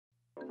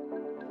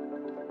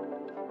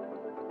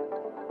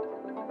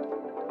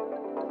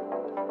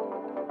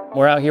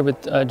We're out here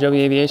with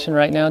Joby Aviation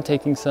right now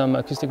taking some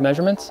acoustic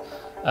measurements.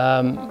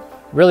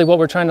 Really what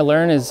we're trying to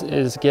learn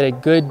is get a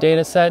good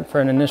data set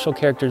for an initial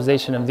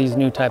characterization of these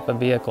new type of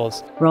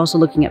vehicles. We're also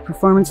looking at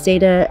performance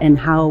data and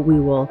how we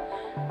will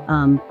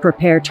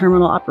prepare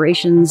terminal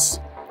operations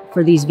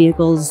for these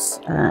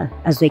vehicles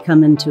as they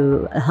come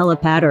into a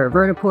helipad or a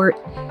vertiport.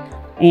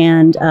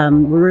 And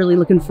we're really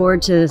looking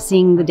forward to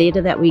seeing the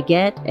data that we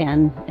get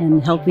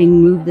and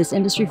helping move this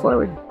industry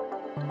forward.